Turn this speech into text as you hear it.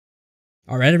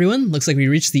Alright everyone, looks like we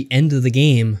reached the end of the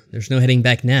game. There's no heading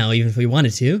back now, even if we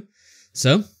wanted to.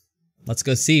 So, let's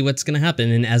go see what's gonna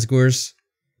happen in Asgore's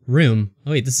room.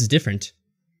 Oh wait, this is different.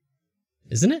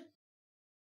 Isn't it?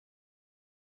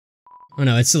 Oh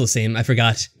no, it's still the same. I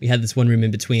forgot. We had this one room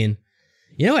in between.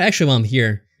 You know what, actually while I'm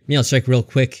here, maybe I'll check real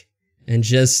quick and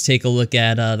just take a look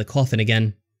at the coffin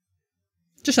again.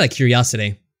 Just out of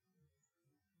curiosity.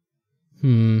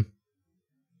 Right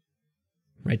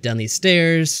down these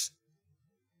stairs.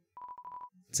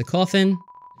 It's a coffin.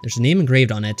 There's a name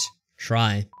engraved on it.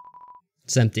 Try.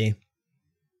 It's empty.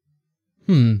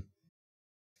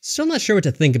 Still not sure what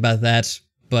to think about that,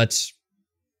 but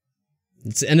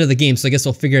it's the end of the game, so I guess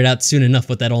we'll figure it out soon enough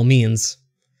what that all means.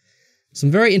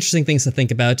 Some very interesting things to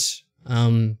think about,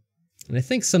 and I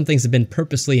think some things have been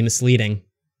purposely misleading.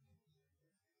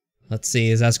 Let's see,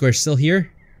 is Asgore still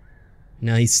here?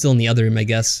 No, he's still in the other room, I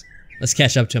guess. Let's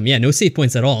catch up to him. Yeah, no save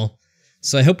points at all.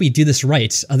 So I hope we do this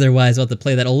right, otherwise I'll have to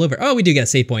play that all over. Oh, we do get a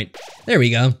save point. There we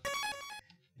go.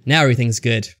 Now everything's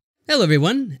good. Hello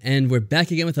everyone, and we're back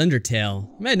again with Undertale.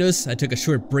 You might notice I took a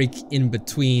short break in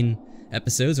between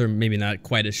episodes, or maybe not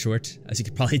quite as short, as you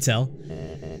could probably tell.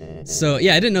 So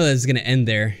yeah, I didn't know that it was gonna end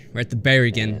there. We're at the bar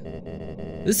again.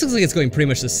 This looks like it's going pretty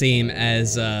much the same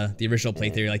as the original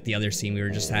playthrough, like the other scene we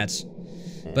were just at.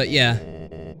 But yeah,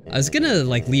 I was gonna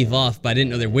like leave off, but I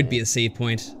didn't know there would be a save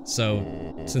point, so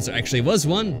since there actually was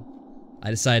one, I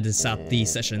decided to stop the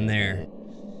session there.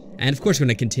 And of course we're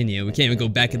gonna continue. We can't even go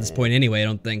back at this point anyway, I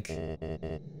don't think.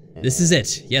 This is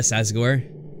it. Yes, Asgore.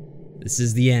 This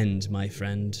is the end, my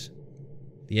friend.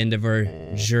 The end of our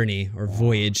journey, or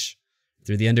voyage,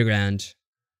 through the underground.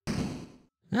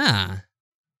 Ah!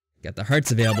 Got the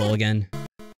hearts available again.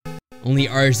 Only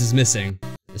ours is missing.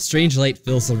 A strange light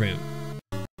fills the room.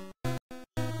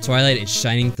 Twilight is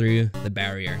shining through the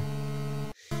barrier.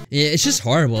 Yeah, it's just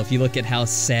horrible if you look at how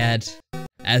sad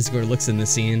Asgore looks in this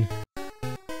scene.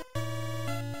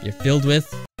 You're filled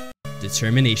with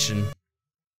determination.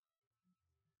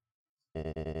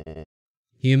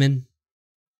 Human.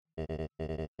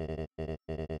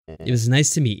 It was nice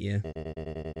to meet you.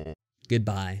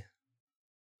 Goodbye.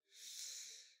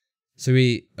 So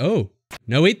oh,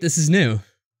 no wait, this is new.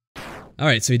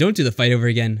 Alright, so we don't do the fight over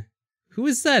again. Who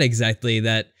is that exactly?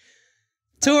 That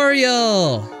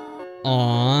Toriel!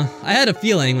 Aww, I had a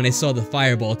feeling when I saw the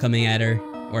fireball coming at her,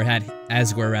 or had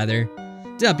Asgore rather.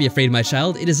 Do not be afraid, my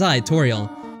child, it is I, Toriel,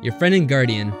 your friend and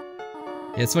guardian.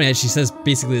 Yeah, it's funny that she says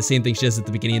basically the same thing she does at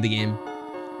the beginning of the game.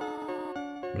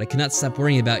 But I could not stop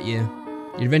worrying about you.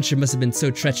 Your adventure must have been so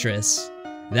treacherous.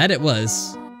 That it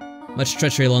was. Much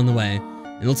treachery along the way,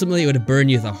 and ultimately it would have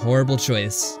burned you with a horrible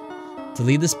choice. To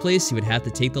leave this place, you would have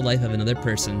to take the life of another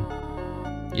person.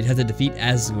 You'd have to defeat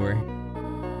Asgore.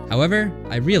 However,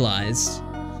 I realized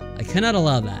I cannot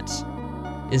allow that.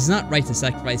 It is not right to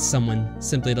sacrifice someone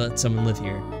simply to let someone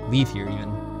leave here even.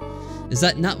 Is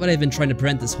that not what I've been trying to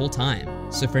prevent this whole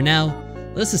time? So for now,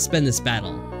 let us suspend this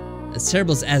battle. As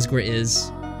terrible as Asgore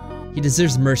is, he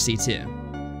deserves mercy too.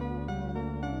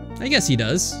 I guess he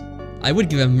does. I would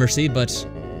give him mercy, but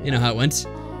you know how it went.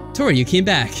 Tori, you came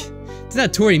back. Did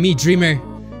not Tori me, dreamer?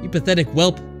 You pathetic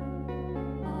whelp.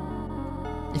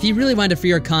 If you really wanted to free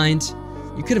your kind,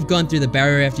 you could have gone through the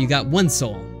barrier after you got one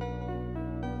soul.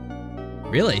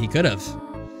 Really, he could have.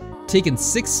 Taken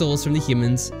 6 souls from the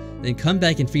humans, then come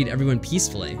back and freed everyone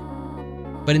peacefully.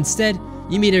 But instead,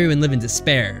 you made everyone live in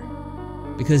despair.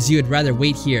 Because you would rather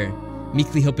wait here,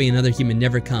 meekly hoping another human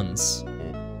never comes.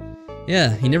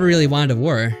 Yeah, he never really wanted a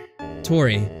war.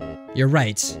 Tori, you're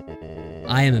right.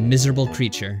 I am a miserable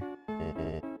creature.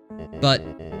 But,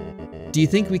 do you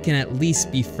think we can at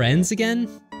least be friends again?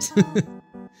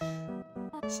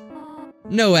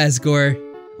 No, Asgore.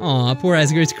 Aw, poor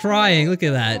Asgore's crying, look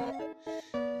at that.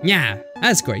 Yeah,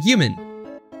 Asgore, human.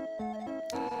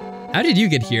 How did you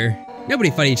get here? Nobody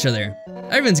fight each other.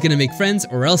 Everyone's gonna make friends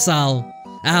or else Hello,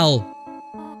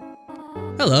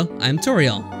 I'm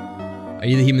Toriel. Are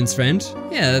you the human's friend?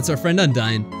 Yeah, that's our friend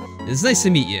Undyne. It's nice to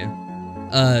meet you.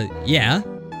 Yeah,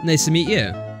 nice to meet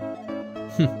you.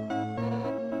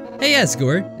 Hey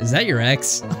Asgore, is that your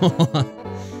ex?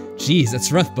 Jeez,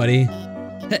 that's rough, buddy.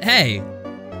 Hey!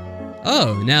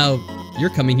 Oh, now you're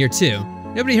coming here too.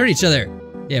 Nobody hurt each other.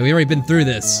 Yeah, we've already been through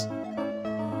this.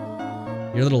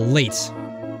 You're a little late.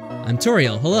 I'm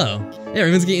Toriel, hello. Yeah,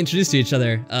 everyone's getting introduced to each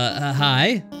other.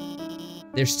 Hi?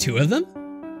 There's 2 of them?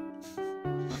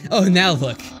 Oh, now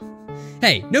look.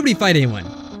 Hey, nobody fight anyone.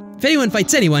 If anyone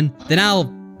fights anyone, then I'll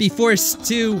be forced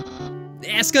to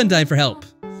ask Undyne for help.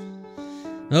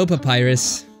 Oh,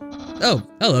 Papyrus. Oh,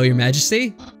 hello, your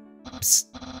majesty. Psst.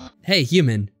 Hey,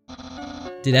 human.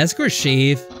 Did Asgore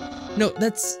shave? No,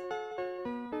 that's...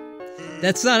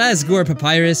 That's not Asgore,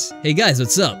 Papyrus. Hey guys,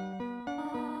 what's up?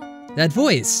 That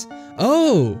voice.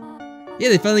 Oh! Yeah,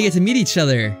 they finally get to meet each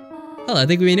other. Hell, I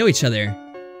think we may know each other.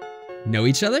 Know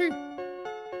each other?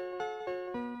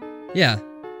 Yeah,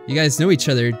 you guys know each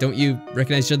other. Don't you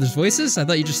recognize each other's voices? I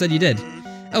thought you just said you did.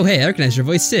 Oh hey, I recognize your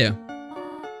voice too.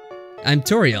 I'm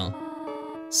Toriel.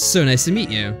 So nice to meet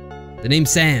you. The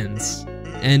name's Sans.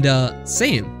 And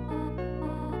same.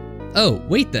 Oh,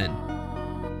 wait then.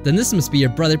 Then this must be your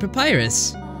brother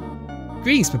Papyrus.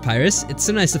 Greetings, Papyrus. It's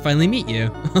so nice to finally meet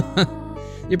you.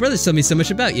 Your brother's told me so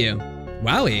much about you.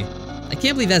 Wowie. I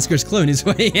can't believe Asgore's clone is who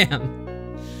I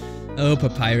am. Oh,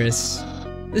 Papyrus.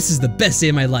 This is the best day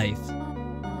of my life.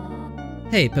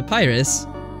 Hey, Papyrus.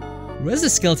 What is the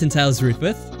skeleton tiles roof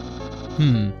with?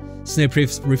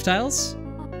 Snowproof roof tiles?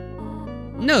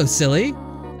 No, silly.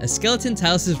 A skeleton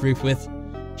tiles his roof with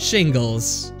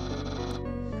shingles.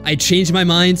 I changed my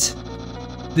mind.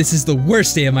 This is the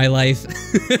worst day of my life.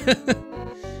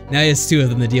 Now he has two of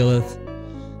them to deal with.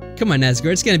 Come on,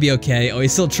 Asgore, it's gonna be okay. Oh,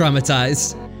 he's still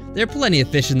traumatized. There are plenty of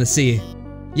fish in the sea.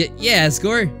 Yeah,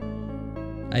 Asgore.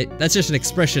 That's just an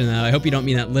expression though. I hope you don't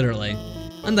mean that literally.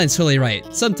 Undyne's totally right.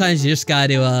 Sometimes you just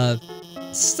gotta,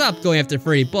 stop going after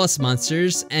furry boss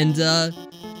monsters and,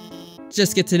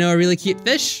 just get to know a really cute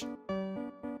fish?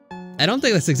 I don't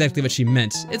think that's exactly what she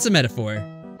meant. It's a metaphor.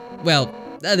 Well,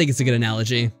 I think it's a good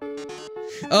analogy.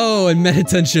 Oh, and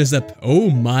Metatron shows up.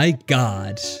 Oh my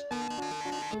god.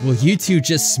 Will you two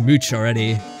just smooch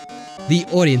already? The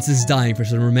audience is dying for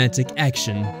some romantic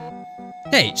action.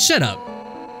 Hey, shut up.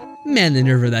 Man, the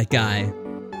nerve of that guy.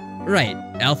 Right,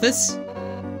 Alphys?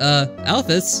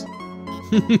 Alphys?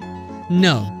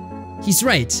 No. He's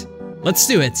right. Let's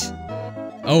do it.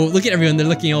 Oh, look at everyone, they're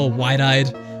looking all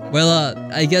wide-eyed. Well,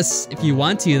 I guess if you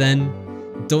want to, then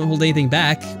don't hold anything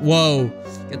back. Whoa,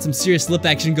 got some serious lip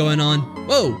action going on.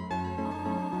 Whoa!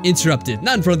 Interrupted,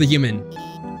 not in front of the human.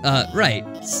 Right,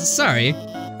 sorry.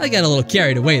 I got a little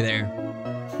carried away there.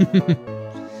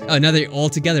 Oh, now they're all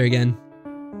together again.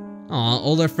 Aw,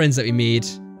 all our friends that we made.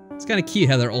 It's kinda cute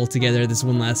how they're all together this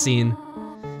one last scene.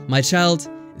 My child,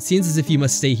 it seems as if you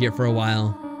must stay here for a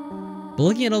while. But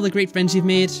looking at all the great friends you've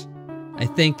made, I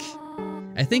think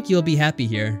you'll be happy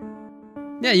here.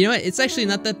 Yeah, you know what? It's actually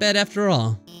not that bad after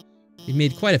all. We've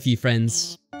made quite a few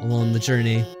friends along the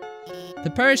journey.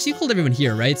 Papyrus, you called everyone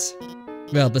here, right?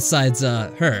 Well, besides,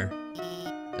 her.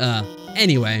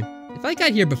 Anyway, if I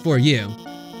got here before you,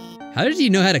 how did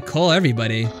you know how to call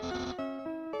everybody?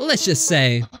 Let's just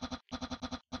say,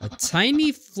 a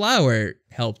tiny flower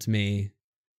helped me.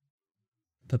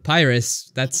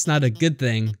 Papyrus, that's not a good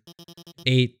thing.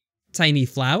 A tiny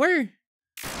flower?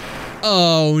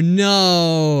 Oh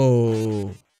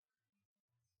no!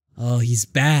 Oh, he's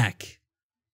back.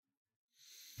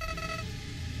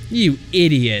 You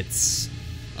idiots.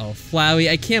 Oh, Flowey,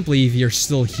 I can't believe you're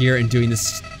still here and doing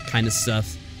this kind of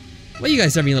stuff. Well, you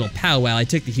guys are having a little powwow. I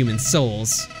took the human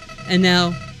souls. And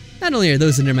now, not only are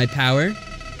those under my power,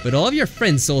 but all of your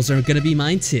friends' souls are gonna be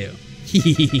mine too.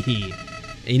 Hehehe.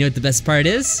 And you know what the best part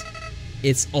is?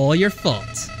 It's all your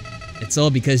fault. It's all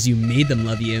because you made them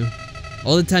love you.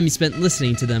 All the time you spent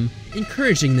listening to them,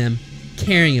 encouraging them,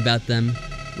 caring about them.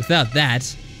 Without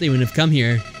that, they wouldn't have come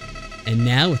here. And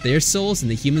now, with their souls and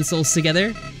the human souls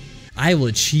together, I will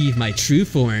achieve my true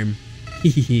form.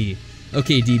 Hehehe.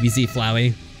 Okay, DBZ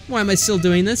Flowey. Why am I still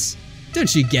doing this?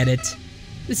 Don't you get it?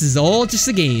 This is all just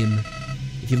a game.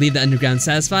 If you leave the underground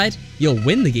satisfied, you'll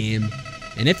win the game.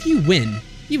 And if you win,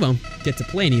 you won't get to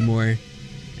play anymore.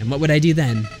 And what would I do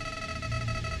then?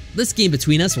 This game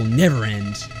between us will never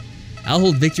end. I'll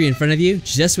hold victory in front of you,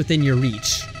 just within your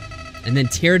reach. And then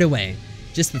tear it away,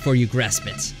 just before you grasp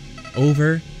it.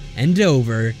 Over, and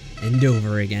over, and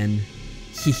over again.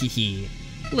 Hehehe.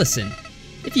 Listen,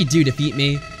 if you do defeat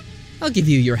me, I'll give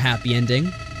you your happy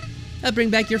ending. I'll bring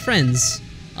back your friends.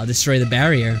 I'll destroy the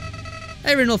barrier.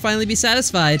 Everyone will finally be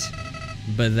satisfied.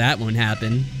 But that won't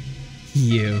happen.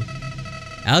 You.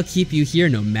 I'll keep you here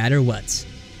no matter what.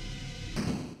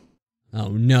 Oh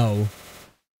no.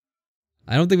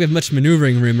 I don't think we have much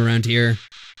maneuvering room around here.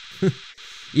 Even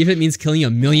if it means killing you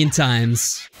 1,000,000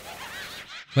 times.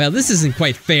 Well, this isn't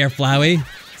quite fair, Flowey.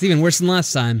 It's even worse than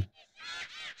last time.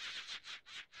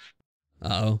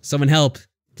 Uh-oh, someone help,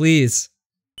 please.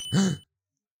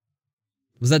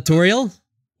 Was that Toriel?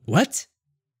 What?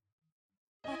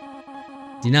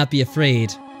 Do not be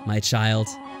afraid, my child.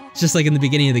 Just like in the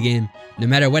beginning of the game, no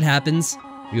matter what happens,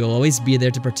 we will always be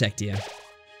there to protect you.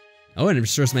 Oh, and it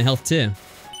restores my health too.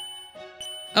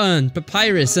 Oh, and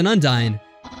Papyrus and Undyne.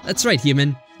 That's right,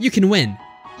 human. You can win.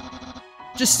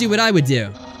 Just do what I would do.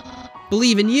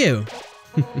 Believe in you.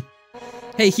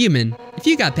 Hey, human. If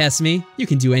you got past me, you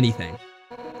can do anything.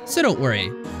 So don't worry,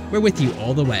 we're with you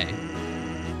all the way.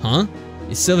 Huh?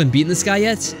 You still haven't beaten this guy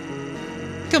yet?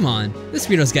 Come on, this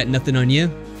Beetle's got nothing on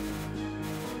you.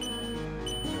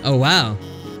 Oh wow.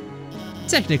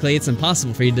 Technically, it's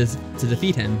impossible for you to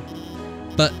defeat him.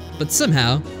 But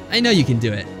somehow, I know you can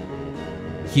do it.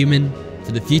 Human,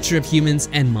 for the future of humans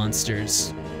and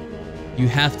monsters. You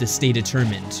have to stay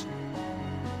determined.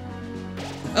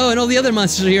 Oh, and all the other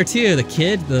monsters are here too. The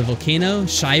kid, the volcano,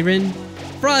 Shiren,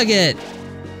 Frogget.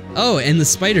 Oh, and the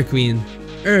Spider Queen.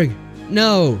 Erg,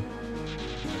 no.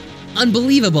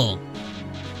 Unbelievable.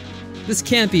 This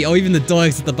can't be. Oh, even the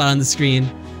dogs at the bottom of the screen.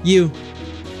 You.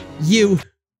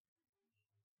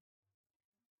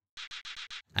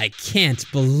 I can't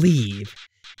believe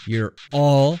you're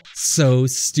all so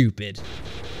stupid.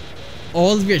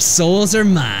 All of your souls are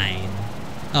mine.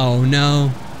 Oh no.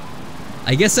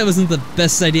 I guess that wasn't the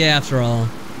best idea after all.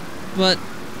 But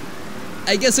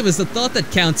I guess it was the thought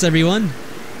that counts, everyone.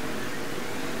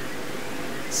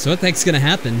 So what the heck's gonna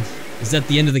happen? Is that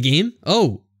the end of the game?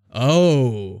 Oh.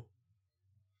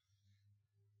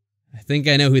 I think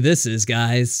I know who this is,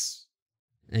 guys.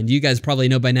 And you guys probably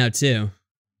know by now too.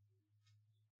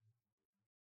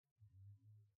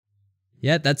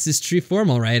 Yeah, that's his true form,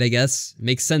 alright, I guess.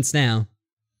 Makes sense now.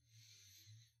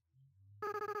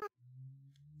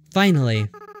 Finally,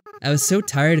 I was so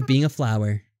tired of being a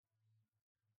flower.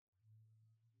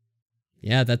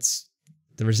 Yeah, the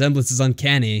resemblance is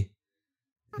uncanny.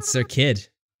 It's their kid.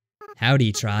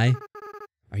 Howdy, Try.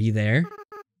 Are you there?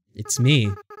 It's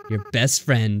me, your best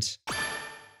friend.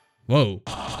 Whoa,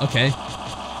 okay.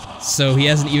 So he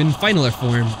has an even finaler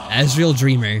form, Asriel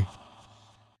Dreamer.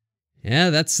 Yeah,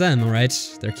 that's them,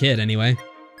 alright. Their kid, anyway.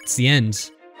 It's the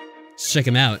end. Let's check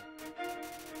him out.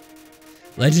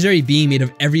 Legendary being made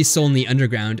of every soul in the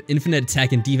underground, infinite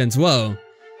attack and defense. Whoa.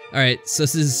 Alright, so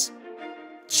this is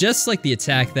just like the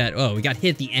attack that— oh, we got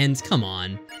hit at the end, come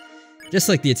on. Just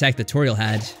like the attack that Toriel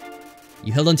had.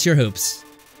 You held onto your hopes.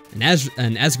 And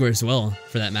Asgore as well,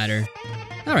 for that matter.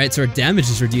 Alright, so our damage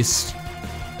is reduced.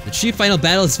 The true final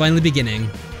battle is finally beginning.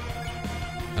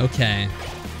 Okay.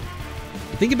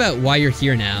 Think about why you're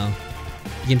here now.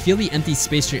 You can feel the empty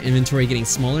space in your inventory getting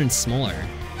smaller and smaller.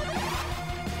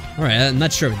 Alright, I'm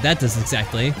not sure what that does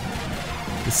exactly.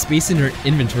 The space in your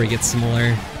inventory gets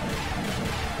smaller.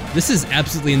 This is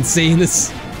absolutely insane.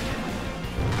 This...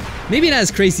 maybe not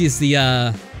as crazy as the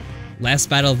last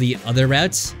battle of the other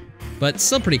routes, but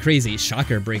still pretty crazy.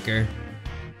 Shocker Breaker.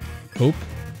 Hope.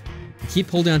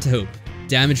 Keep holding on to hope.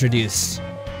 Damage reduced.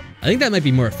 I think that might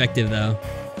be more effective though.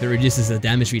 If it reduces the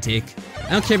damage we take. I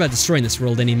don't care about destroying this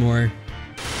world anymore.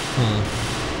 Huh.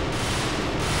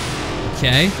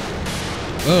 Okay.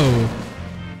 Whoa.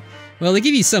 Well, they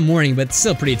give you some warning, but it's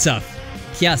still pretty tough.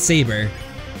 Chaos Saber.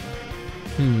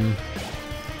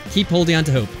 Keep holding on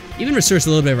to hope. Even restores a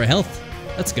little bit of our health.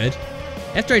 That's good.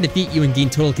 After I defeat you and gain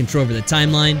total control over the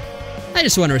timeline, I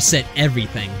just want to reset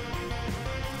everything.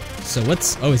 So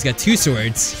what's... oh, he's got two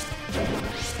swords.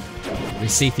 Are we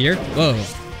safe here? Whoa.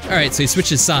 Alright, so he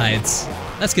switches sides.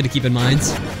 That's good to keep in mind.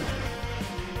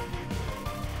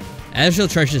 Asriel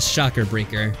charges Shocker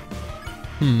Breaker.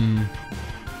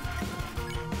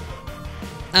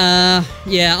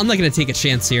 Yeah, I'm not gonna take a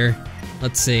chance here.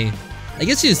 Let's see. I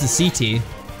guess use the CT.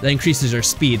 That increases our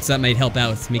speed, so that might help out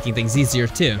with making things easier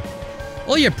too.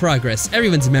 All your progress,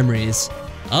 everyone's memories.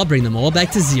 I'll bring them all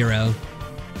back to zero.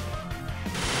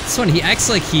 It's funny, he acts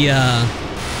like he,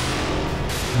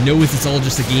 knows it's all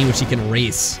just a game which he can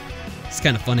erase. It's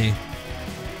kind of funny.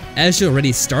 As you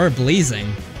already Star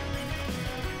Blazing.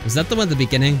 Was that the one at the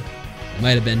beginning? It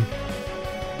might have been.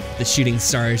 The shooting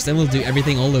stars, then we'll do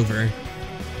everything all over.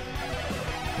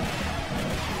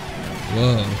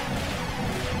 Whoa.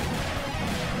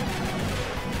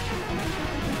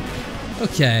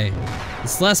 Okay.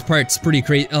 This last part's pretty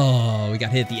crazy. Oh, we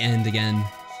got hit at the end again.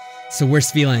 It's the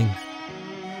worst feeling.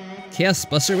 Chaos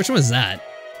Buster? Which one was that?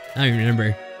 I don't even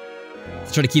remember.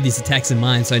 Let's try to keep these attacks in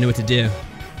mind so I know what to do.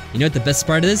 You know what the best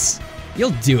part is? You'll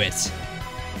do it.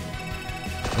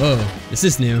 Whoa, this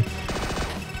is new.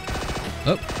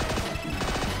 Oh.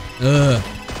 Ugh.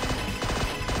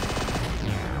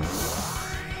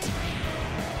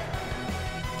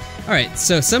 Alright,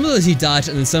 so some of those you dodge,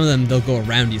 and then some of them they'll go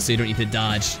around you so you don't need to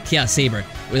dodge. Chaos Saber.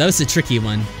 Well, that was a tricky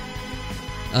one.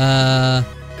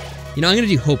 You know, I'm gonna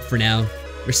do Hope for now.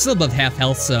 We're still above half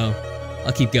health, so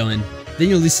I'll keep going. Then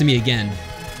you'll lose to me again.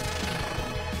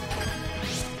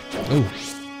 Oh.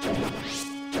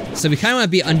 So we kinda wanna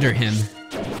be under him.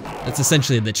 That's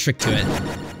essentially the trick to it.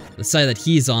 The side that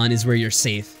he's on is where you're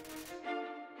safe.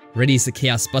 Ready's the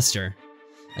Chaos Buster.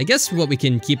 I guess what we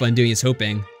can keep on doing is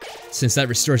hoping, since that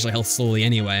restores our health slowly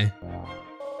anyway.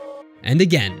 And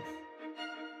again.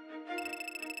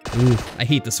 Ooh, I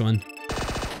hate this one.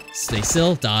 Stay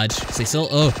still, dodge. Stay still.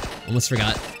 Oh, almost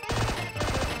forgot.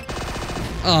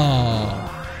 Oh.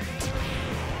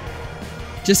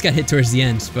 Just got hit towards the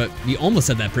end, but we almost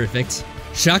had that perfect.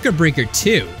 Chakra Breaker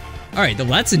 2. Alright, well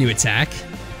that's a new attack.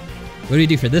 What do we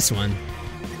do for this one?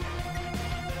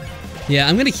 Yeah,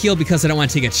 I'm gonna heal because I don't want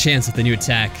to take a chance with the new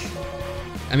attack.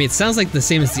 I mean, it sounds like the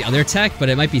same as the other attack, but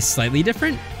it might be slightly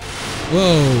different.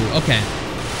 Whoa, okay.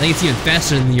 I think it's even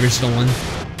faster than the original one.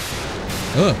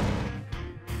 Oh.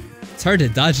 It's hard to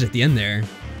dodge at the end there.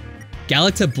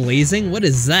 Galacta Blazing? What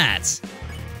is that?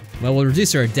 Well, we'll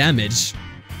reduce our damage.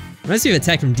 Reminds me of an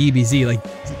attack from DBZ, like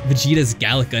Vegeta's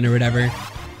Gallic Gun or whatever.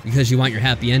 Because you want your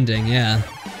happy ending, yeah.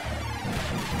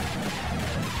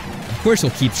 Of course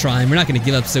we'll keep trying, we're not gonna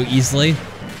give up so easily.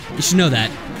 You should know that.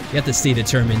 You have to stay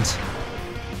determined.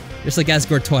 Just like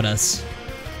Asgore taught us.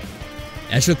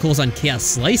 Ashra calls on Chaos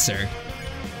Slicer.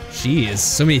 Jeez,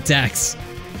 so many attacks.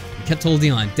 You kept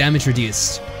holding on, damage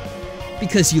reduced.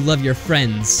 Because you love your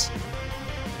friends.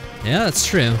 Yeah, that's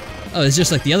true. Oh, it's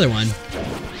just like the other one.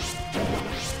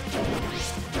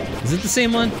 Is it the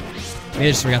same one? Maybe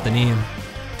I just forgot the name.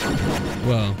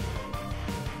 Whoa.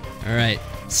 Alright.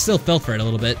 Still fell for it a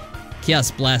little bit.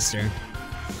 Chaos Blaster.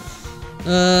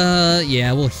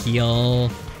 Yeah, we'll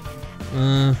heal.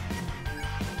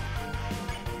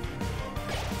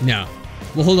 No.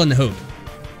 We'll hold on to hope.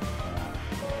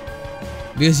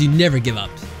 Because you never give up.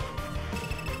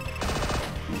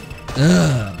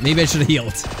 Maybe I should have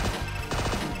healed.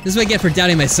 This is what I get for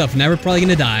doubting myself. Now we're probably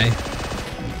gonna die.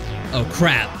 Oh,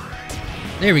 crap.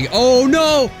 There we go. Oh,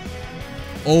 no!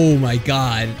 Oh my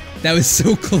god. That was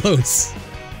so close.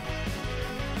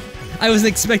 I wasn't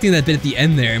expecting that bit at the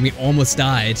end there, and we almost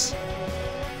died.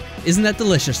 Isn't that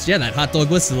delicious? Yeah, that hot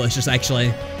dog was delicious,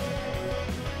 actually.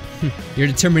 Your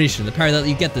determination, the power that let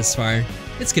you get this far.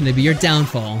 It's gonna be your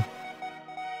downfall.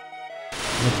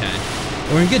 Okay.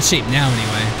 We're in good shape now,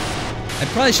 anyway. I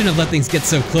probably shouldn't have let things get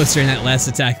so close during that last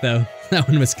attack, though. That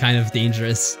one was kind of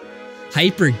dangerous.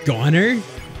 Hyper Goner?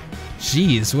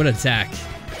 Jeez, what an attack.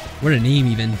 What a name,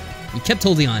 even. You kept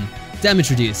holding on.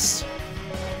 Damage reduced.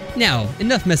 Now,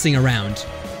 enough messing around.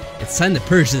 It's time to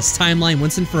purge this timeline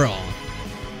once and for all.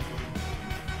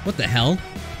 What the hell?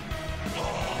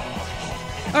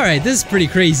 Alright, this is pretty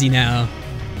crazy now.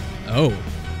 Oh.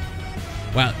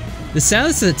 Wow. The sound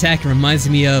of this attack reminds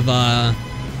me of,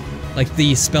 like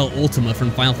the spell Ultima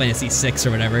from Final Fantasy VI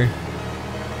or whatever.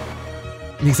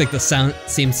 It makes like the sound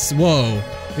seems, whoa.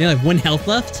 You have 1 health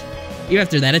left? Even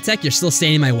after that attack, you're still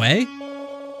standing in my way?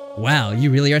 Wow, you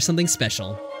really are something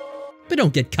special. But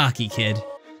don't get cocky, kid.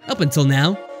 Up until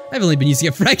now, I've only been using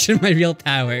a fraction of my real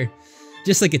power.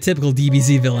 Just like a typical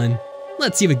DBZ villain.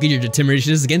 Let's see what good your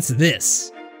determination is against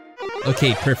this.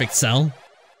 Okay, perfect cell.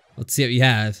 Let's see what you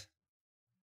have.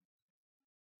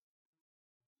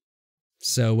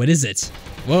 So, what is it?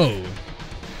 Whoa.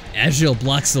 Azrael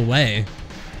blocks the way.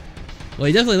 Well,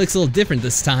 he definitely looks a little different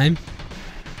this time.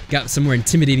 Got some more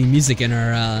intimidating music in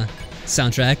our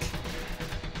soundtrack.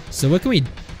 So what can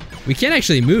we can't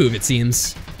actually move, it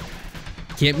seems.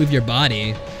 Can't move your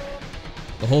body.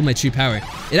 Behold my true power.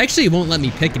 It actually won't let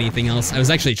me pick anything else. I was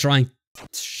actually trying.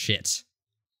 Shit.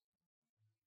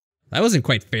 That wasn't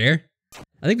quite fair.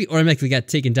 I think we automatically got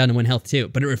taken down to 1 health too,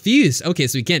 but it refused. Okay,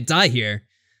 so we can't die here.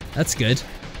 That's good.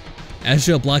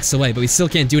 Azrael blocks the way, but we still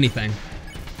can't do anything.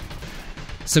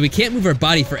 So we can't move our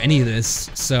body for any of this,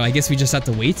 so I guess we just have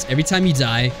to wait. Every time you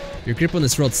die, your grip on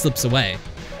this world slips away.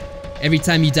 Every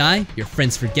time you die, your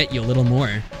friends forget you a little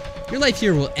more. Your life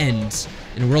here will end,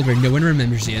 in a world where no one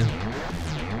remembers you.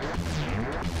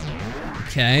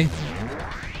 Okay.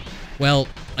 Well,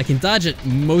 I can dodge it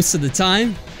most of the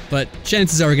time, but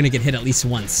chances are we're gonna get hit at least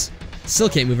once. Still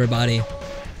can't move our body.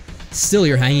 Still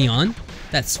you're hanging on?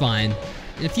 That's fine.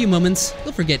 In a few moments,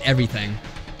 you'll forget everything,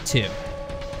 too.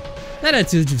 That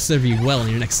attitude will serve you well in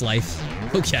your next life.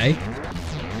 Okay.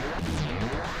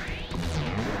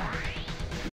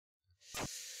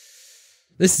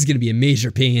 This is gonna be a major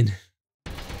pain.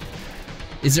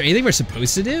 Is there anything we're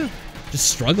supposed to do? Just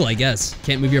struggle, I guess.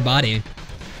 Can't move your body.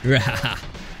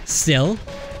 Still?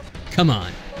 Come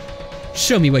on.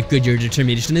 Show me what good your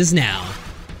determination is now.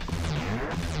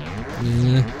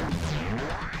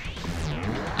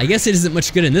 I guess it isn't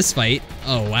much good in this fight.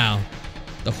 Oh, wow.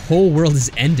 The whole world is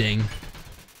ending.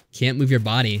 Can't move your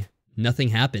body. Nothing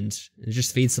happened. It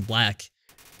just fades to black.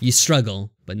 You struggle,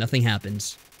 but nothing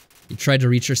happened. You tried to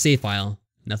reach your save file.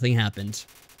 Nothing happened.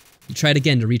 You tried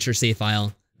again to reach your save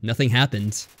file. Nothing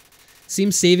happened.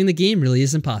 Seems saving the game really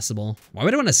is impossible. Why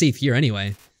would I want to save here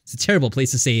anyway? It's a terrible place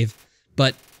to save.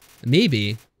 But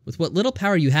maybe, with what little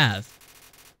power you have,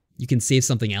 you can save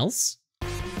something else?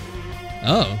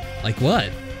 Oh, like what?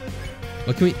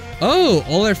 What can we... Oh,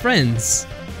 all our friends.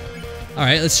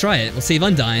 Alright, let's try it. We'll save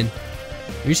Undyne.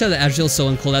 Reach out the Asgore Soul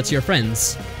and call out to your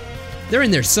friends. They're in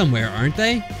there somewhere, aren't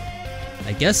they?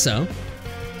 I guess so.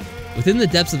 Within the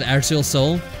depths of Asgore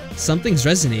Soul, something's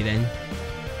resonating.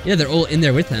 Yeah, they're all in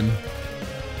there with him.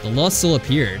 The Lost Soul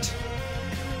appeared.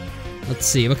 Let's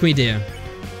see, what can we do?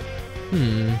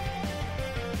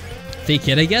 Fake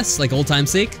hit, I guess? Like old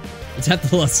time's sake? Let's tap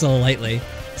the Lost Soul lightly.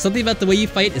 Something about the way you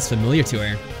fight is familiar to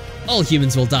her. All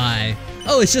humans will die.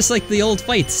 Oh, it's just like the old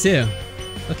fights, too.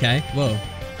 Okay, whoa.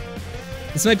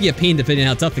 This might be a pain depending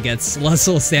on how tough it gets. Lost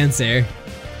Soul stands there.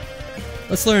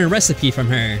 Let's learn a recipe from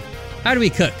her. How do we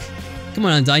cook? Come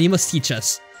on, Undyne, you must teach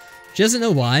us. She doesn't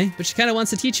know why, but she kinda wants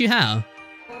to teach you how.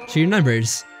 She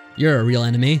remembers. You're a real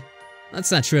enemy.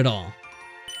 That's not true at all.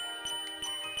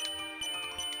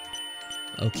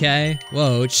 Okay.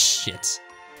 Whoa, shit.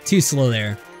 Too slow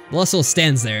there. Lost Soul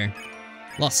stands there.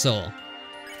 Lost Soul.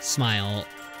 Smile.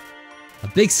 A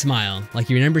big smile, like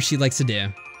you remember she likes to do.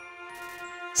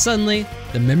 Suddenly,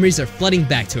 the memories are flooding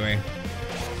back to her.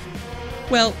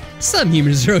 Well, some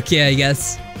humans are okay, I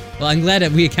guess. Well, I'm glad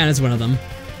that we account as one of them.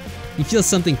 You feel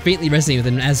something faintly resonate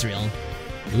within Asriel.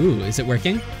 Ooh, is it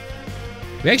working?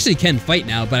 We actually can fight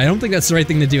now, but I don't think that's the right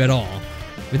thing to do at all.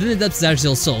 Within the depths of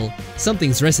Asriel's soul,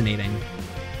 something's resonating.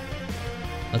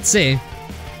 Let's see.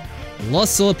 The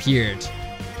Lost Soul appeared.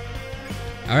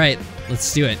 Alright,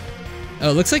 let's do it.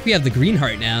 Oh, it looks like we have the green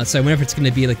heart now, so I wonder if it's going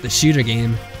to be like the shooter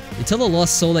game. You tell the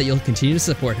Lost Soul that you'll continue to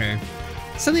support her.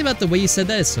 Something about the way you said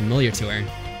that is familiar to her.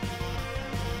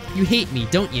 You hate me,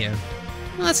 don't you?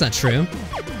 Well, that's not true.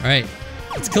 Alright,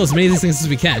 let's kill as many of these things as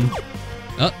we can.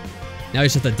 Oh, now we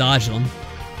just have to dodge them.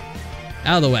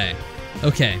 Out of the way.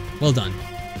 Okay, well done.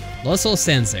 Lost Soul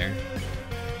stands there.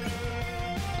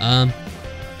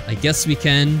 I guess we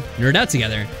can nerd out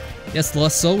together. Yes,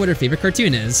 Lost Soul, what her favorite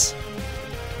cartoon is.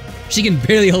 She can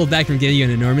barely hold back from giving you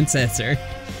an enormous answer.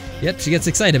 Yep, she gets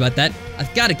excited about that.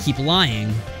 I've got to keep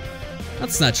lying.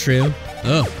 That's not true.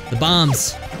 Oh, the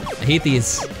bombs. I hate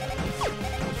these.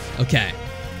 Okay.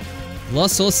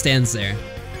 Lost Soul stands there.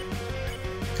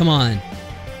 Come on.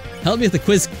 Help me with the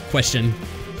quiz question.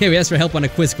 Okay, we asked for help on a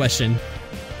quiz question.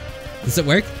 Does it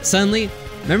work? Suddenly,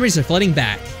 memories are flooding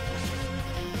back.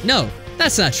 No,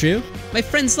 that's not true. My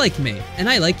friends like me, and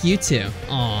I like you too.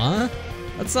 Aww.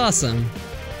 That's awesome.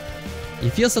 You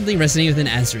feel something resonating within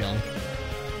Asriel.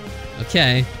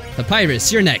 Okay.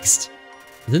 Papyrus, you're next.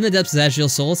 Within the depths of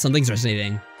Asriel's soul, something's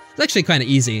resonating. It's actually kind of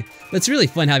easy, but it's really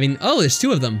fun having— oh, there's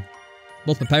two of them.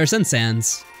 Both Papyrus and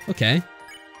Sans. Okay.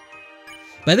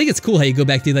 But I think it's cool how you go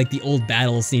back to like the old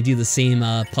battles and you do the same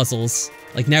puzzles.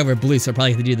 Like now we're blue, so I'll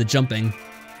probably have to do the jumping.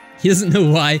 He doesn't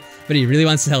know why, but he really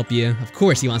wants to help you. Of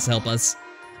course he wants to help us.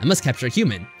 I must capture a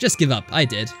human. Just give up. I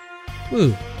did.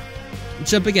 Woo.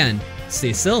 Jump again.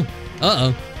 Stay still.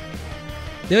 Uh-oh.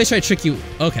 They always try to trick you.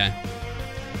 Okay.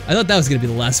 I thought that was gonna be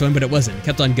the last one, but it wasn't. It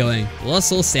kept on going. The Lost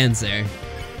Soul stands there.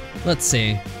 Let's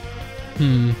see.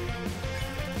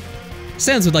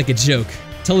 Sans would like a joke.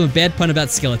 Tell him a bad pun about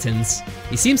skeletons.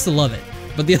 He seems to love it,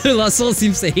 but the other Lost Soul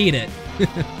seems to hate it.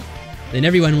 Then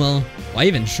everyone will. Why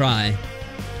even try?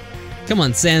 Come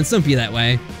on, Sans, don't be that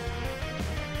way.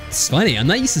 It's funny, I'm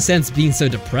not used to Sans being so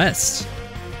depressed.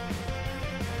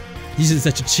 He's just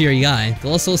such a cheery guy. The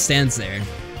Lost Soul stands there.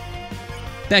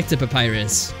 Back to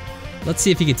Papyrus. Let's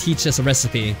see if he can teach us a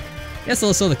recipe. He asked the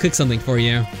Lost Soul to cook something for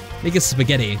you. Make us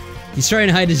spaghetti. He's trying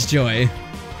to hide his joy.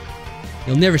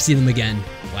 You'll never see them again.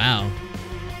 Wow.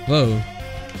 Whoa.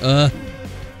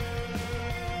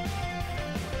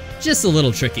 Just a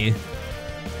little tricky.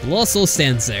 The Lost Soul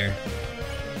stands there.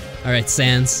 Alright,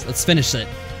 Sans, let's finish it.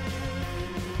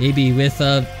 Maybe with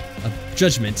a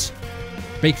judgment.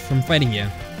 Break from fighting you.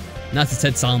 Not to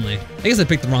Ted solemnly. I guess I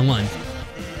picked the wrong one.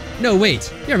 No,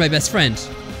 wait. You're my best friend.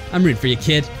 I'm rooting for you,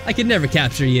 kid. I could never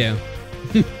capture you.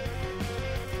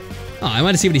 Oh, I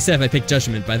wanted to see what he said if I picked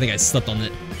judgment, but I think I slept on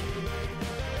it.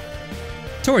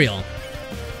 Toriel.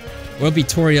 Or it'll be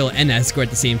Toriel and Asgore at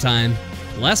the same time.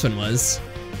 The last one was.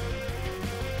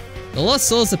 The Lost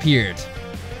Souls appeared.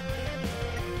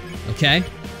 Okay.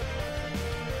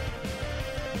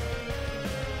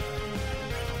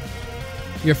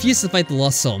 You refuse to fight the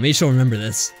Lost Soul. Maybe she'll remember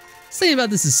this. Something about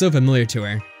this is so familiar to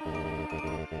her.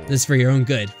 This is for your own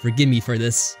good. Forgive me for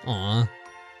this. Aww.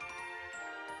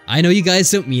 I know you guys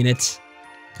don't mean it.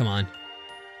 Come on.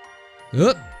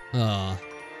 Oop. Aw.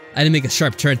 I didn't make a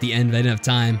sharp turn at the end, but I didn't have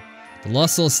time. The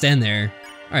Lost Souls stand there.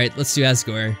 Alright, let's do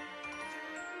Asgore.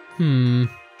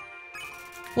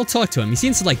 We'll talk to him. He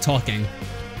seems to like talking.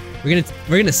 We're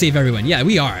gonna save everyone. Yeah,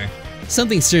 we are.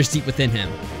 Something stirs deep within him.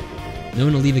 No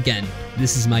one will leave again.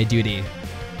 This is my duty.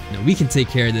 No, we can take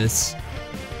care of this.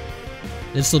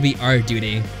 This will be our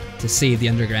duty to save the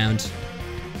underground.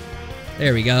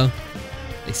 There we go.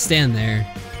 They stand there.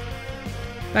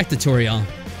 Back to Toriel.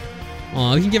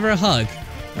 Aw, we can give her a hug.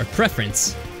 Our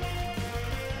preference.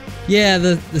 Yeah,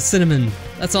 the cinnamon.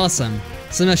 That's awesome.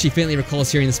 Somehow she faintly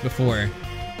recalls hearing this before.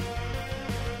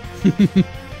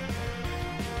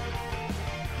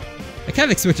 I kind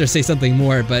of expect her to say something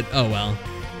more, but oh well.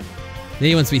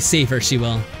 Maybe once we save her, she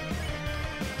will.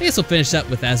 I guess we'll finish up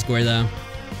with Asgore, though.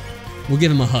 We'll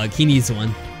give him a hug. He needs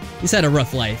one. He's had a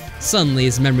rough life. Suddenly,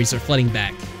 his memories are flooding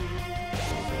back.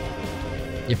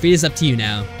 Your fate is up to you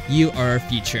now. You are our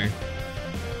future.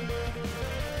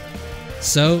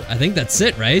 So, I think that's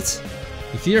it, right?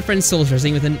 You feel your friend's soul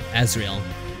resonating within Azrael.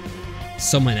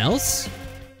 Someone else?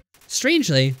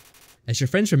 Strangely, as your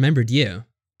friends remembered you,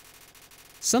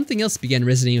 something else began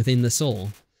resonating within the soul,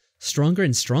 stronger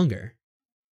and stronger.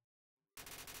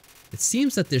 It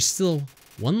seems that there's still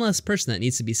one last person that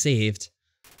needs to be saved.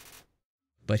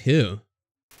 But who?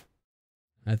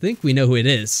 I think we know who it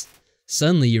is.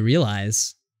 Suddenly you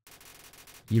realize.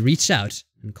 You reach out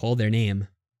and call their name.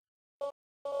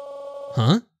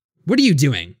 Huh? What are you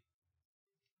doing?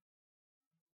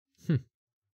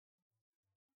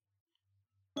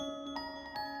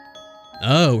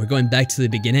 Oh, we're going back to the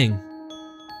beginning.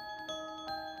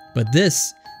 But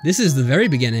this is the very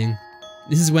beginning.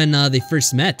 This is when they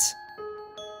first met.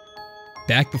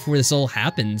 Back before this all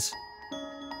happened.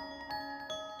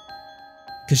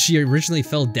 Because she originally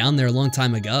fell down there a long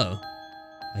time ago,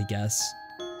 I guess.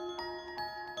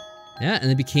 Yeah, and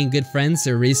they became good friends.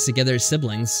 They were raised together as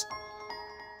siblings.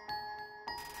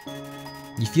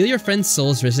 You feel your friend's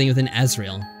souls resonating within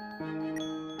Azrael.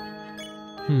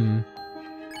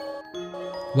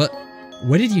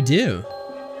 What did you do?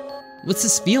 What's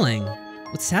this feeling?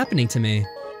 What's happening to me?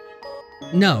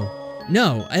 No,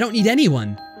 I don't need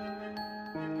anyone.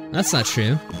 That's not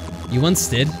true. You once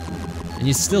did, and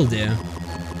you still do.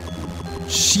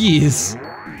 Jeez.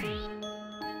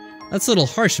 That's a little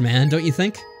harsh, man, don't you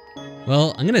think?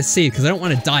 Well, I'm gonna save because I don't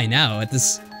want to die now at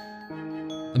this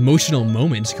emotional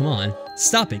moment. Come on.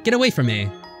 Stop it. Get away from me.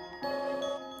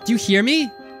 Do you hear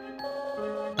me?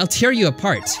 I'll tear you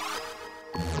apart.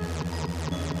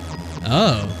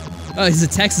 Oh, his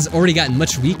attacks has already gotten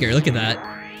much weaker. Look at that.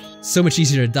 So much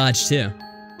easier to dodge, too.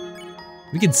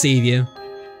 We can save you.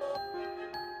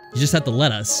 You just have to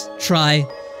let us. Try.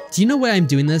 Do you know why I'm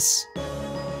doing this?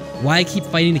 Why I keep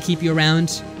fighting to keep you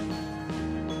around?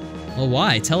 Well,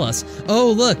 why? Tell us.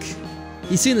 Oh, look!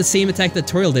 He's doing the same attack that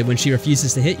Toriel did when she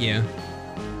refuses to hit you.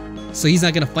 So he's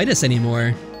not gonna fight us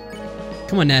anymore.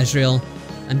 Come on, Azrael.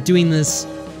 I'm doing this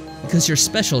because you're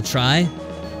special, Try.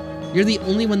 You're the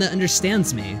only one that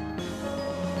understands me.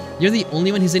 You're the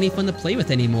only one who's any fun to play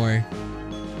with anymore.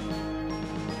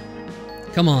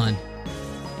 Come on.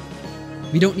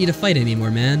 We don't need to fight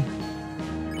anymore, man.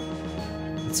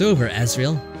 It's over,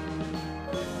 Azrael.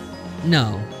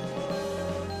 No.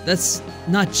 That's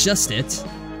not just it.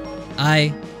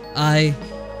 I'm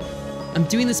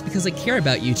doing this because I care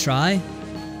about you, Try.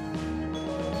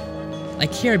 I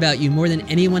care about you more than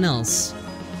anyone else.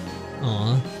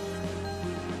 Aw.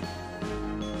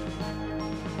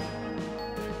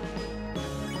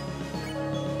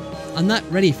 I'm not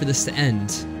ready for this to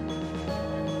end.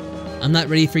 I'm not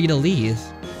ready for you to leave.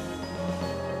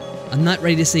 I'm not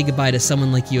ready to say goodbye to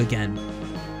someone like you again.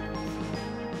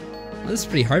 Well, this is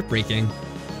pretty heartbreaking.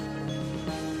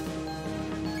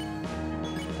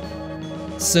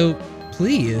 So,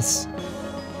 please,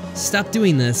 stop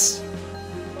doing this.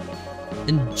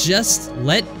 And just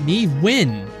let me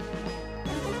win.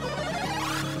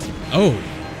 Oh.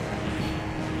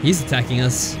 He's attacking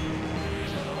us.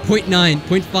 0.9,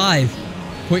 0.5,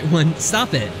 0.1,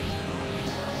 stop it.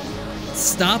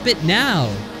 Stop it now.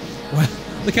 Wow,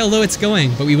 look how low it's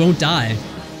going, but we won't die.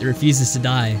 It refuses to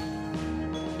die.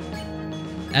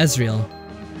 Azrael.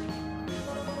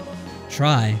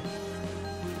 Try.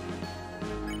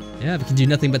 Yeah, we can do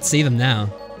nothing but save him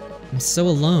now. I'm so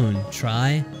alone,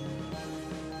 Try.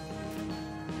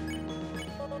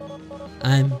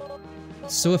 I'm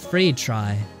so afraid,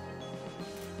 Try.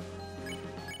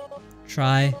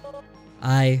 Try.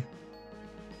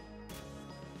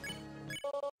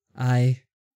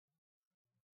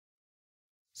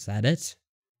 Is that it?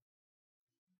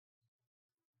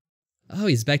 Oh,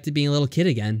 he's back to being a little kid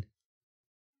again.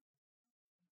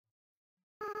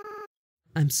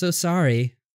 I'm so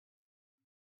sorry.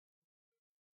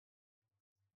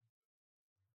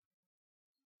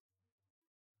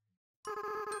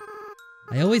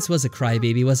 I always was a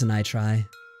crybaby, wasn't I, Try?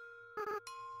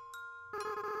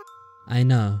 I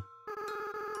know.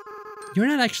 You're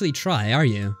not actually Try, are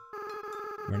you?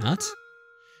 We're not?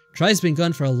 Try's been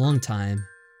gone for a long time.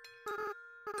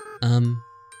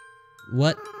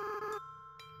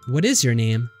 What is your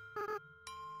name?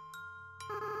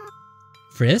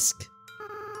 Frisk?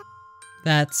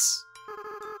 That's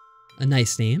a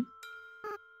nice name.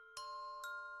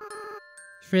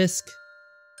 Frisk.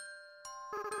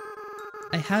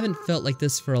 I haven't felt like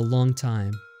this for a long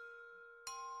time.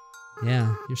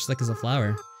 Yeah, you're slick as a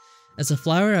flower. As a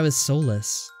flower, I was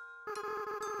soulless.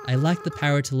 I lacked the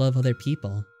power to love other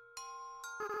people.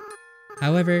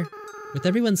 However, with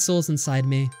everyone's souls inside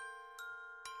me,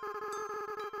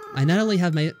 I not only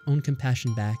have my own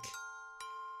compassion back,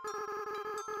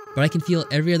 but I can feel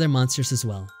every other monster's as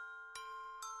well.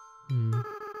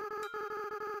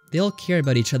 They all care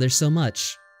about each other so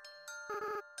much.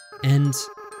 And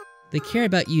they care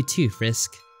about you too,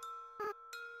 Frisk.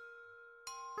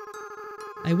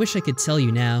 I wish I could tell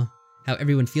you now how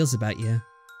everyone feels about you.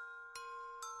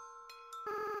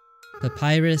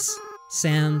 Papyrus,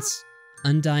 Sans,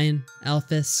 Undyne,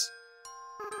 Alphys,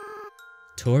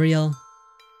 Toriel.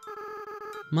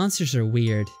 Monsters are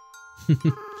weird.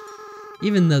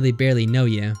 Even though they barely know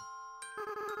you.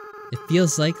 It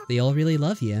feels like they all really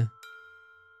love you.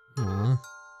 Aww.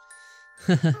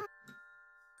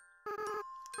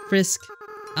 Frisk,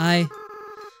 I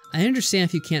understand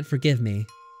if you can't forgive me.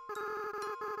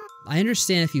 I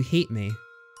understand if you hate me.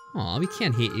 Aw, we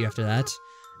can't hate you after that.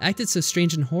 I acted so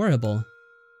strange and horrible.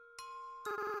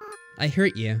 I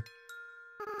hurt you.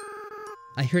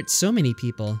 I hurt so many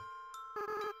people.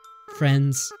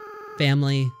 Friends,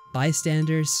 family,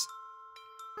 bystanders.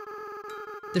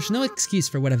 There's no excuse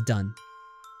for what I've done.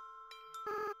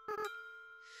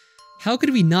 How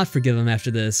could we not forgive him after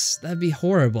this? That'd be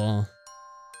horrible.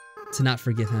 To not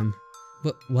forgive him.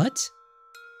 But what?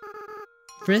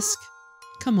 Frisk?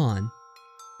 Come on.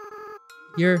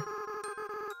 You're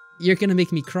gonna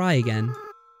make me cry again.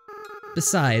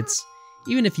 Besides,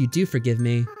 even if you do forgive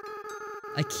me,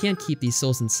 I can't keep these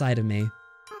souls inside of me.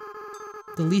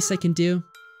 The least I can do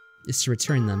is to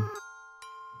return them.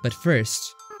 But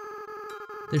first,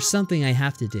 there's something I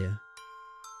have to do.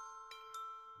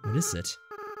 What is it?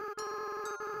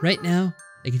 Right now,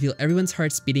 I can feel everyone's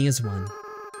hearts beating as one.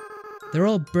 They're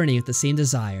all burning with the same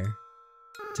desire.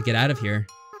 To get out of here.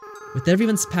 With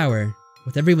everyone's power,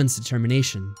 with everyone's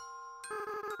determination.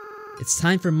 It's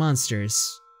time for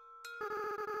monsters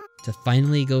to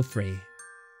finally go free.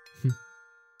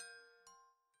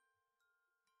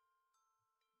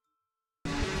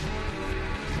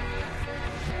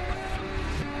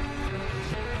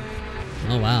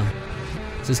 Oh wow.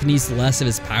 So he's gonna use the last of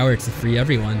his power to free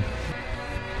everyone.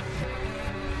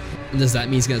 And does that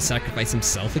mean he's gonna sacrifice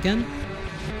himself again?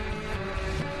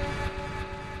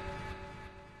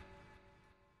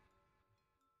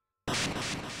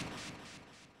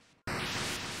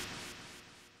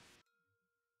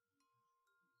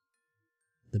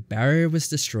 The barrier was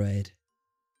destroyed.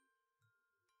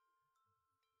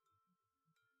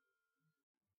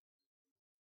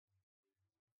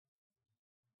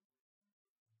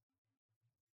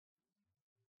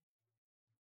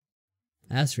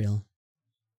 Asriel.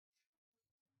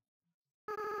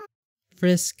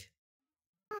 Frisk.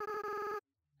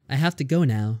 I have to go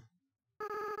now.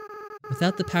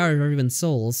 Without the power of everyone's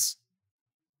souls,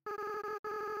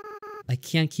 I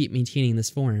can't keep maintaining this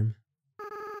form.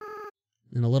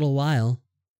 In a little while,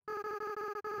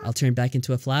 I'll turn back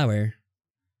into a flower.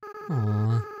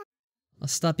 Aww. I'll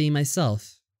stop being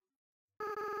myself.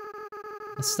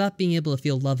 I'll stop being able to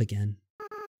feel love again.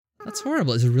 That's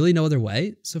horrible. Is there really no other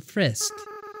way? So Frisk,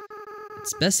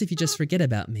 it's best if you just forget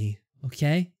about me,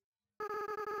 okay?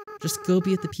 Just go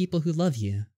be with the people who love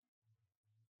you.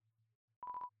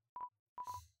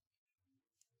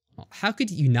 How could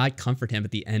you not comfort him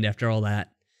at the end after all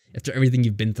that? After everything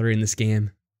you've been through in this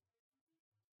game?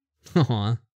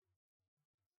 Aww.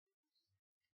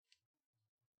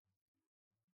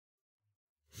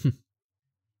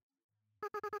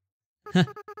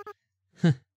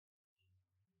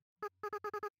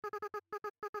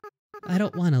 I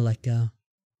don't want to let go.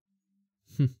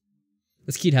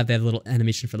 It's cute to have that little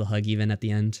animation for the hug even at the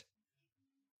end.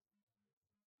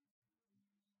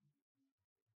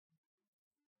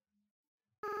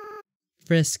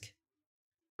 Frisk,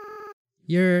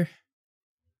 you're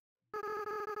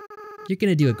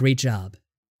gonna do a great job,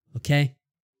 okay?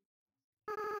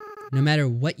 No matter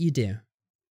what you do,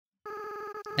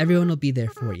 everyone will be there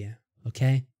for you,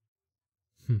 okay?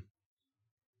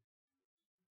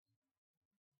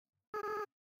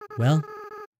 Well,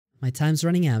 my time's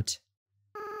running out.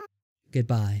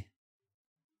 Goodbye.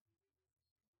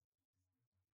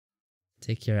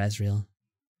 Take care, Asriel.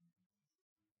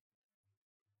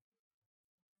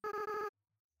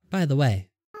 By the way,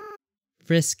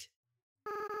 Frisk,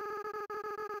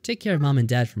 take care of Mom and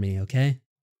Dad for me, okay?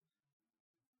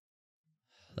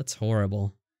 That's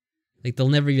horrible. Like, they'll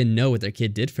never even know what their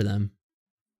kid did for them.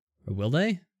 Or will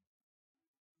they?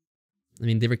 I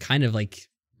mean, they were kind of like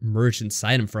merged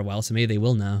inside him for a while, so maybe they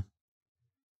will know.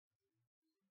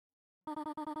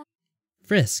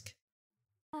 Frisk.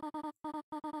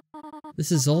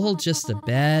 This is all just a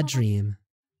bad dream.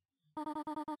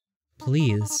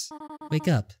 Please, wake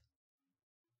up.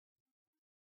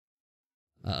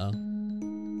 Uh-oh.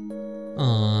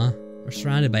 Aww, we're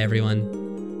surrounded by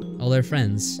everyone. All our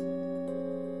friends.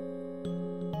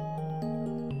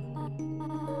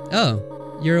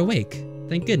 Oh, you're awake.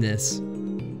 Thank goodness.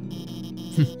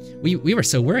 we were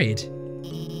so worried.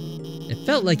 It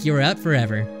felt like you were out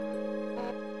forever.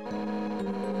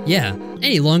 Yeah,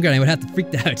 any longer and I would have to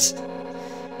freak out.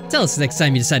 Tell us next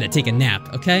time you decide to take a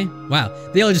nap, okay? Wow,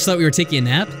 they all just thought we were taking a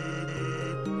nap?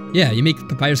 Yeah, you make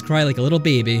Papyrus cry like a little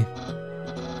baby.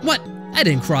 What? I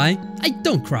didn't cry. I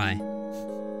don't cry.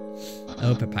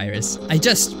 Oh, Papyrus. I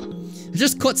just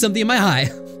caught something in my eye.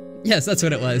 Yes, that's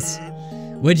what it was.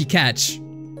 What'd you catch?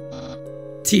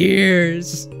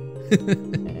 Tears.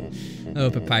 Oh,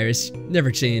 Papyrus,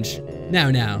 never change.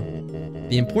 Now.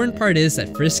 The important part is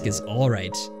that Frisk is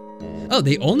alright. Oh,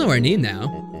 they all know our name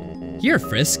now. Here,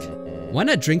 Frisk. Why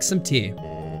not drink some tea?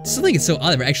 Something is so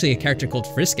odd that we're actually a character called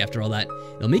Frisk after all that.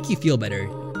 It'll make you feel better.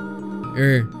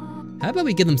 How about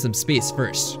we give them some space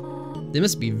first? They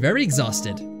must be very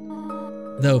exhausted.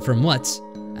 Though from what,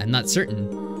 I'm not certain.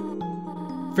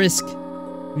 Frisk,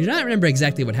 we do not remember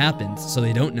exactly what happened, so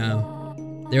they don't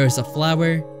know. There was a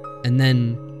flower, and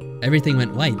then everything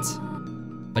went white.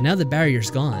 But now the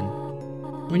barrier's gone.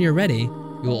 When you're ready,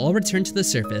 we will all return to the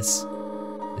surface.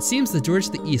 It seems the door to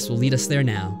the east will lead us there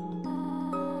now.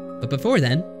 But before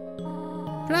then,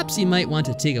 perhaps you might want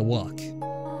to take a walk.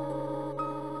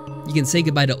 You can say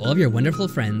goodbye to all of your wonderful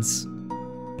friends.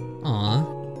 Aw.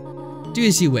 Do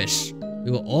as you wish.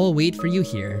 We will all wait for you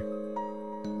here.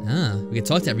 Ah, we can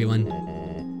talk to everyone.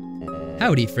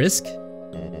 Howdy, Frisk.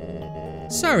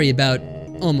 Sorry about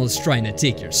almost trying to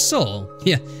take your soul.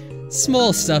 Yeah,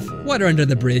 small stuff, water under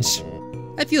the bridge.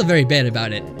 I feel very bad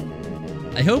about it.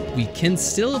 I hope we can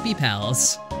still be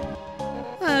pals.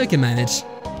 We can manage.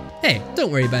 Hey, don't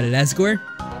worry about it, Asgore.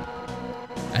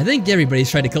 I think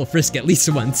everybody's tried to kill Frisk at least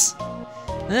once.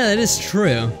 That is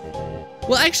true.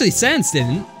 Well, actually, Sans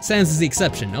didn't. Sans is the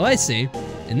exception. Oh, I see.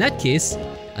 In that case,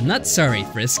 I'm not sorry,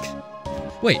 Frisk.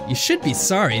 Wait, you should be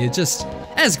sorry. It just...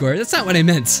 Asgore, that's not what I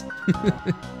meant.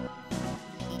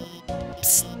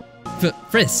 Psst.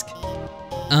 Frisk.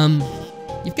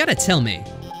 You've got to tell me.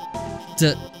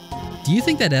 Do you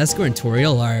think that Asgore and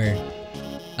Toriel are,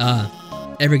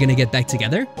 ever gonna get back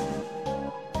together?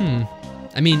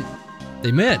 I mean,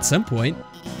 they may at some point.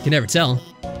 You can never tell.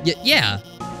 Yeah,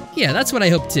 that's what I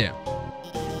hope too.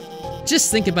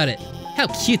 Just think about it. How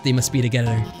cute they must be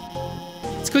together.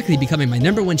 It's quickly becoming my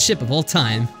 #1 ship of all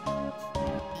time.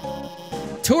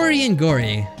 Tori and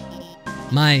Gory.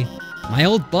 My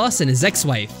old boss and his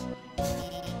ex-wife.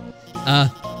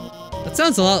 That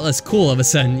sounds a lot less cool of a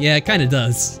sudden. Yeah, it kinda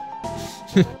does.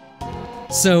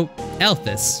 So,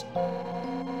 Alphys,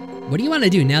 what do you want to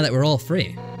do now that we're all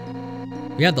free?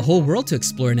 We have the whole world to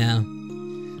explore now.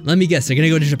 Let me guess, you're gonna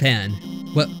go to Japan.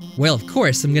 Well, of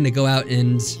course, I'm gonna go out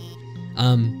and,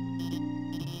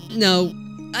 no,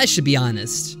 I should be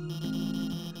honest.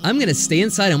 I'm gonna stay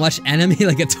inside and watch anime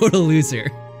like a total loser.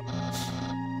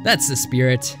 That's the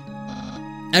spirit.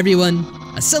 Everyone,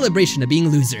 a celebration of being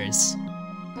losers.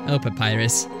 Oh,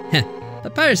 Papyrus. Heh,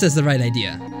 Papyrus has the right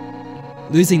idea.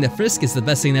 Losing the Frisk is the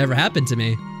best thing that ever happened to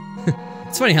me.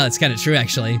 It's funny how that's kind of true,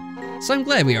 actually. So I'm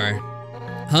glad we are.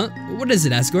 Huh? What is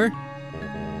it, Asgore?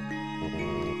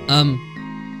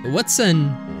 What's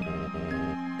an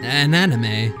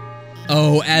anime?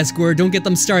 Oh, Asgore, don't get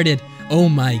them started. Oh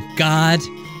my god.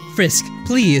 Frisk,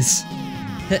 please.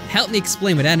 Help me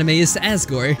explain what anime is to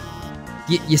Asgore.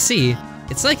 You see,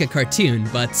 it's like a cartoon,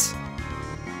 but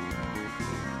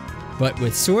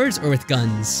with swords or with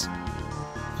guns.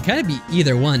 It can kind of be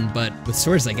either one, but with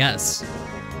swords, I guess.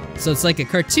 So it's like a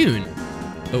cartoon,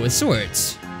 but with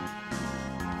swords.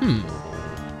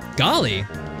 Golly.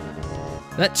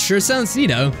 That sure sounds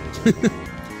neato.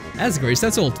 Asgore,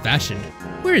 that's old-fashioned.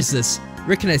 Where is this?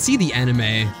 Where can I see the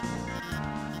anime?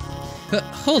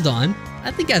 Hold on.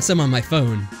 I think I have some on my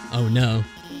phone. Oh no.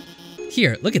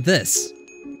 Here, look at this.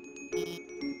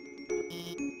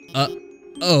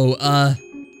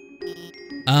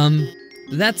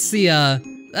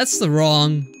 That's the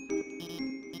wrong...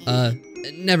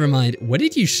 never mind. What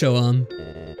did you show him?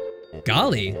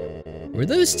 Golly, were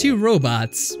those two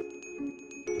robots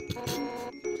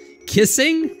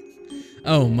kissing?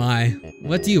 Oh my,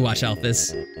 what do you watch,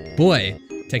 Alphys? Boy,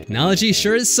 technology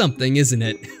sure is something, isn't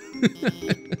it?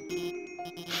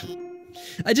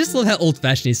 I just love how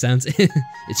old-fashioned he sounds. It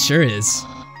sure is.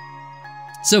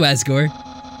 So Asgore,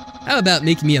 how about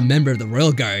making me a member of the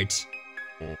Royal Guard?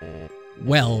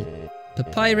 Well,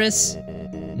 Papyrus,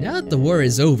 now that the war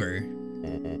is over,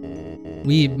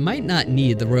 we might not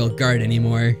need the Royal Guard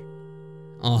anymore.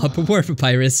 Aw, poor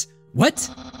Papyrus. What?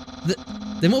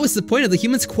 Then what was the point of the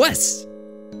humans' quest?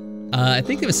 I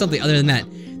think there was something other than that.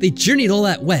 They journeyed all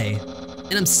that way,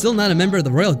 and I'm still not a member of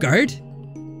the Royal Guard?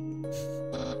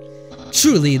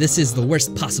 Truly, this is the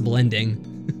worst possible ending.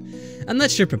 I'm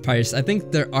not sure, Papyrus. I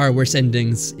think there are worse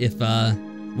endings if,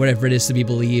 whatever it is to be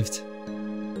believed.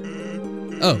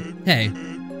 Oh, hey.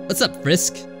 What's up,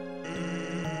 Frisk?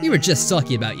 We were just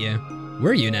talking about you.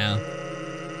 Were you now?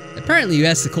 Apparently you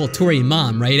asked to call Tori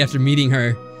Mom right after meeting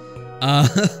her.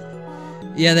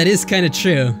 Yeah, that is kind of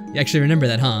true. You actually remember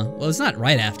that, huh? Well, it's not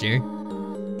right after.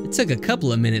 It took a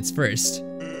couple of minutes first.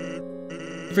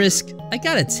 Frisk, I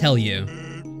gotta tell you.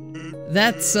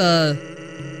 That's,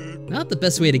 not the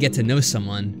best way to get to know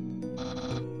someone.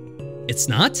 It's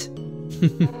not?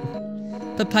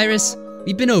 Papyrus,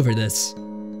 we've been over this.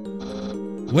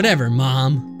 Whatever,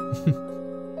 Mom.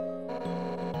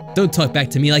 Don't talk back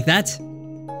to me like that.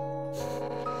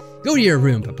 Go to your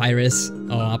room, Papyrus.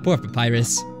 Oh, poor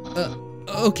Papyrus.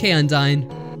 Okay, Undyne.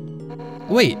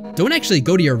 Wait, don't actually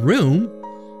go to your room.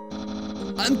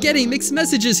 I'm getting mixed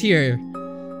messages here.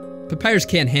 Papyrus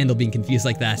can't handle being confused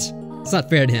like that. It's not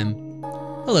fair to him.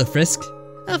 Hello, Frisk.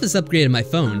 Alphys upgraded my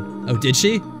phone. Oh, did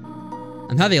she?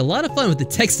 I'm having a lot of fun with the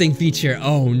texting feature.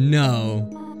 Oh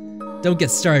no. Don't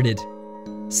get started.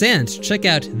 Sans, check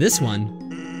out this one.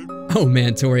 Oh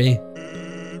man, Tori.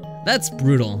 That's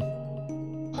brutal.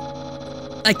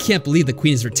 I can't believe the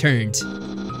queen has returned.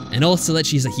 And also that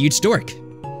she's a huge dork.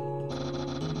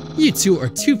 You two are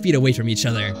 2 feet away from each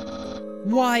other.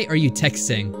 Why are you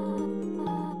texting?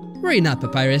 Worry not,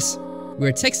 Papyrus.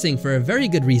 We're texting for a very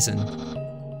good reason.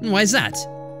 And why is that?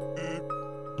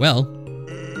 Well,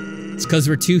 it's because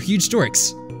we're 2 huge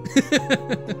dorks.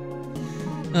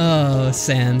 Oh,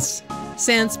 Sans.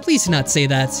 Sans, please do not say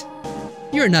that.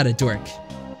 You're not a dork.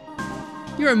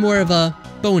 You're more of a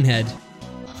bonehead.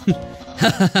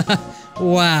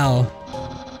 Wow.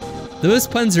 Those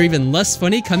puns are even less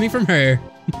funny coming from her.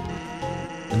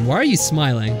 And why are you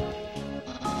smiling?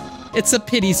 It's a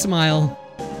pity smile.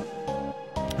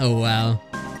 Oh wow.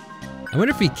 I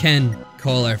wonder if we can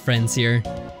call our friends here.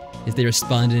 If they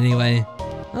respond in any way.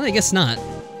 Well, I guess not.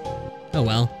 Oh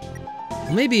well.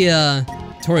 Maybe,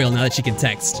 Toriel now that she can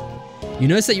text. You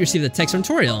notice that you received a text from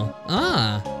Toriel.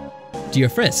 Ah. Dear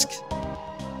Frisk.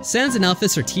 Sans and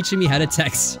Alphys are teaching me how to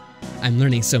text. I'm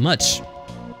learning so much.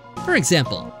 For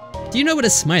example, do you know what a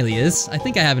smiley is? I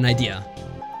think I have an idea.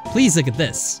 Please look at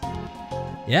this.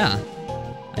 Yeah,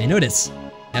 I notice.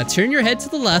 Now turn your head to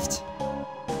the left.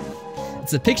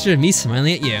 It's a picture of me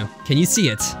smiling at you. Can you see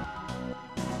it?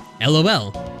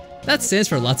 LOL. That stands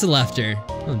for lots of laughter.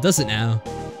 Oh, does it now?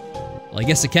 Well, I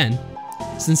guess it can.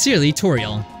 Sincerely,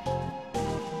 Toriel.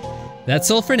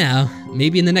 That's all for now.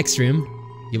 Maybe in the next room,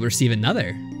 you'll receive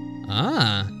another.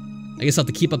 Ah. I guess I'll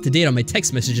have to keep up to date on my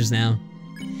text messages now.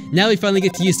 Now we finally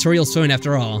get to use Toriel's phone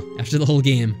after all, after the whole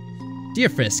game. Dear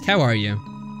Frisk, how are you?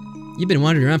 You've been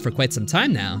wandering around for quite some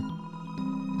time now.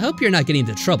 I hope you're not getting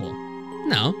into trouble.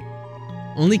 No.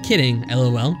 Only kidding,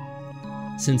 LOL.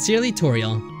 Sincerely,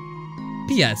 Toriel.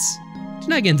 P.S. Do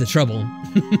not get into trouble.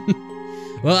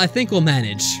 Well, I think we'll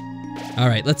manage.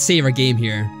 Alright, let's save our game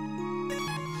here.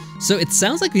 So it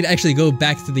sounds like we'd actually go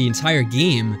back through the entire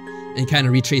game and kind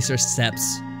of retrace our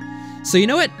steps. So you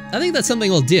know what? I think that's something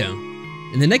we'll do.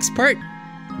 In the next part,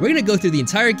 we're gonna go through the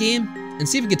entire game and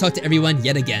see if we can talk to everyone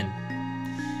yet again.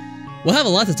 We'll have a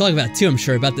lot to talk about too, I'm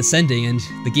sure, about this ending and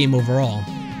the game overall.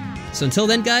 So until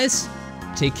then, guys,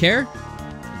 take care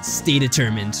and stay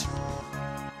determined.